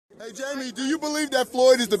Hey, Jamie, do you believe that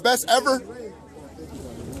Floyd is the best ever?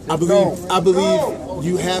 I believe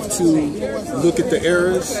you have to look at the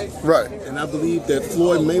errors. Right. And I believe that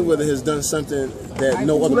Floyd Mayweather has done something that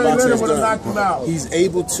no other boxer has done. He's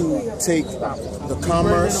able to take the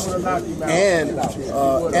commerce and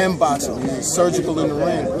boxing. He's surgical in the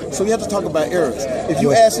ring. So you have to talk about errors. If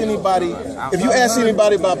you ask anybody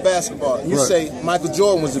about basketball, you say Michael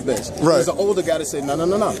Jordan was the best. Right. There's an older guy that say, no.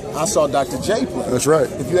 I saw Dr. J play. That's right.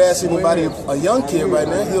 If you ask anybody, a young kid right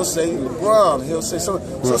now, he'll say LeBron. He'll say so.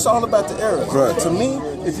 So it's all about the errors. Right. To me,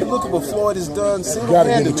 if you look at what Floyd has done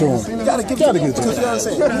single-handedly, you got to give it to him. Because you know what I'm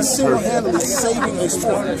saying? He's single-handedly saving a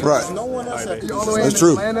sport. Right. No one else has to do That's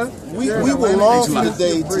true. We will long for the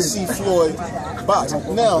day to see Floyd box.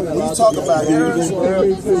 Now, when you talk about errors,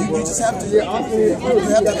 you just have to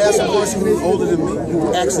ask a person who's older than me,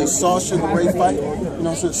 who actually saw Sugar Ray fight. You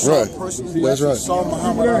know, saw a person who actually saw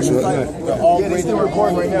Muhammad Ali fight. They're all great.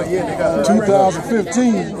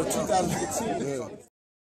 2015. 2015.